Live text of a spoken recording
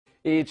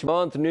Each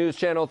month, News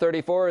Channel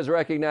 34 is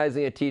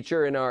recognizing a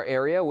teacher in our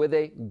area with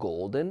a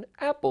Golden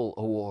Apple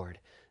Award.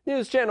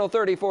 News Channel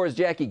 34's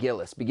Jackie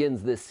Gillis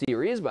begins this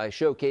series by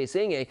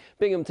showcasing a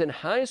Binghamton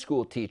High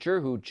School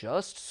teacher who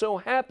just so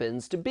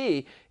happens to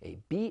be a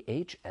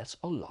BHS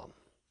alum.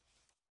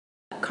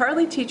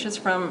 Carly teaches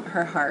from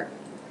her heart.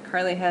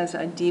 Carly has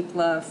a deep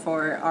love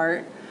for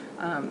art,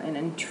 an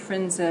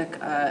intrinsic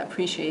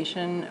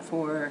appreciation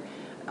for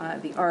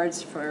the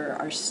arts, for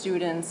our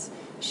students.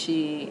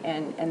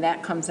 And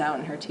that comes out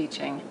in her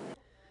teaching.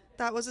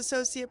 That was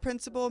Associate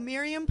Principal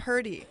Miriam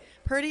Purdy.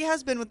 Purdy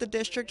has been with the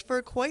district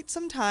for quite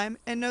some time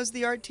and knows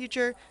the art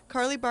teacher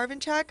Carly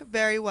Barvinchak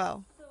very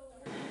well.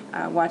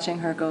 Watching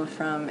her go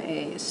from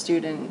a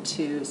student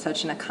to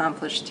such an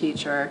accomplished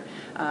teacher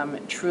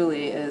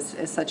truly is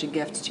such a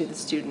gift to the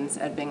students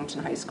at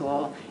Binghamton High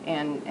School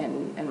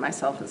and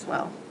myself as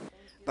well.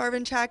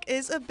 Barvinchak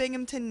is a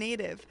Binghamton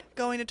native,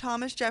 going to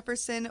Thomas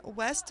Jefferson,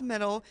 West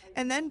Middle,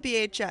 and then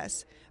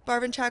BHS.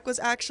 Barvinchak was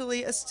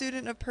actually a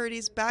student of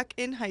Purdy's back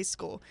in high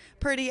school.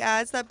 Purdy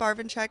adds that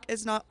Barvinchak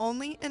is not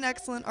only an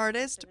excellent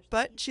artist,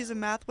 but she's a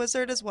math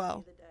wizard as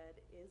well.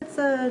 It's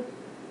a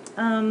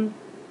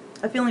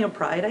feeling of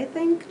pride, I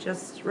think,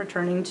 just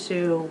returning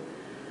to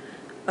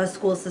a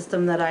school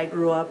system that I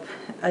grew up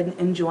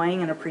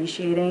enjoying and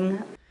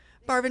appreciating.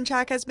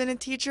 Barvinchak has been a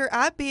teacher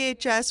at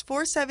BHS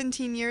for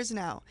 17 years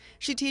now.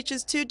 She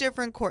teaches two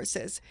different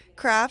courses,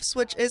 Crafts,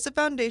 which is a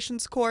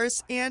foundations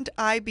course, and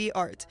IB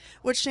Art,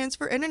 which stands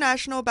for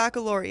International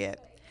Baccalaureate.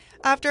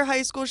 After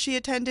high school, she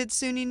attended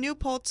SUNY New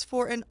Paltz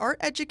for an art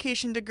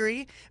education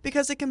degree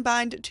because it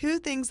combined two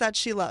things that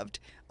she loved,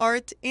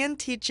 art and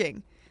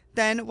teaching.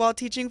 Then, while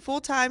teaching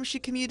full-time, she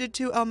commuted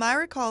to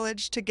Elmira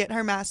College to get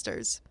her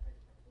master's.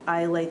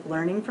 I like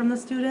learning from the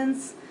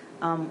students,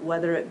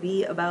 whether it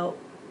be about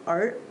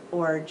art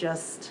or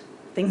just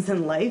things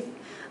in life,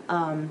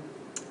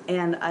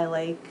 and I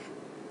like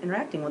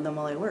interacting with them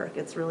while I work.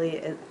 It's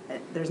really,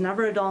 there's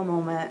never a dull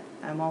moment.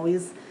 I'm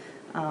always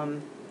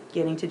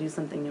getting to do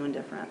something new and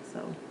different,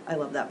 so I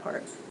love that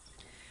part.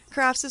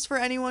 Crafts is for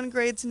anyone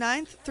grades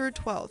 9th through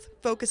 12th,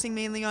 focusing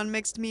mainly on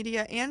mixed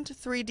media and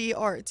 3D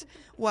art,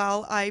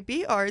 while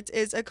IB Art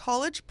is a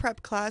college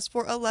prep class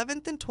for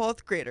 11th and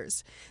 12th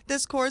graders.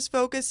 This course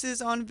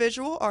focuses on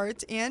visual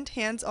art and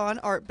hands-on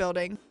art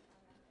building.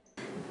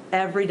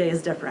 Every day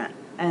is different,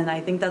 and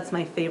I think that's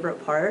my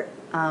favorite part.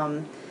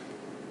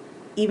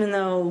 Even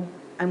though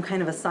I'm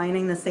kind of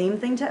assigning the same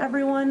thing to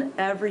everyone,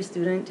 every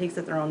student takes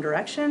it their own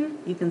direction.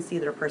 You can see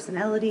their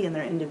personality and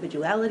their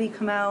individuality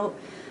come out.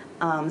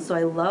 So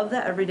I love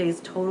that every day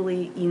is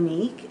totally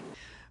unique.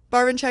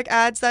 Barvinchak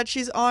adds that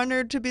she's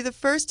honored to be the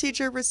first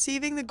teacher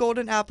receiving the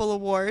Golden Apple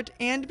Award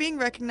and being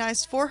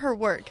recognized for her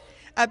work.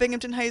 At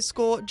Binghamton High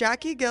School,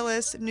 Jackie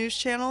Gillis, News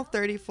Channel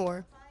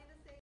 34.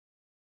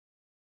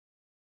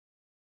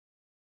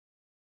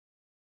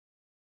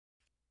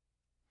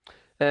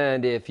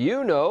 And if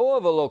you know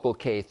of a local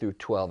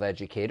K-12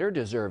 educator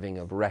deserving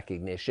of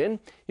recognition,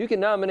 you can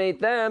nominate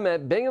them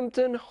at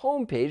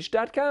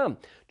binghamtonhomepage.com.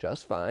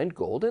 Just find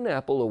Golden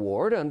Apple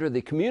Award under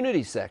the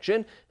Community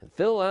section and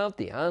fill out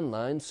the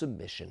online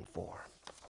submission form.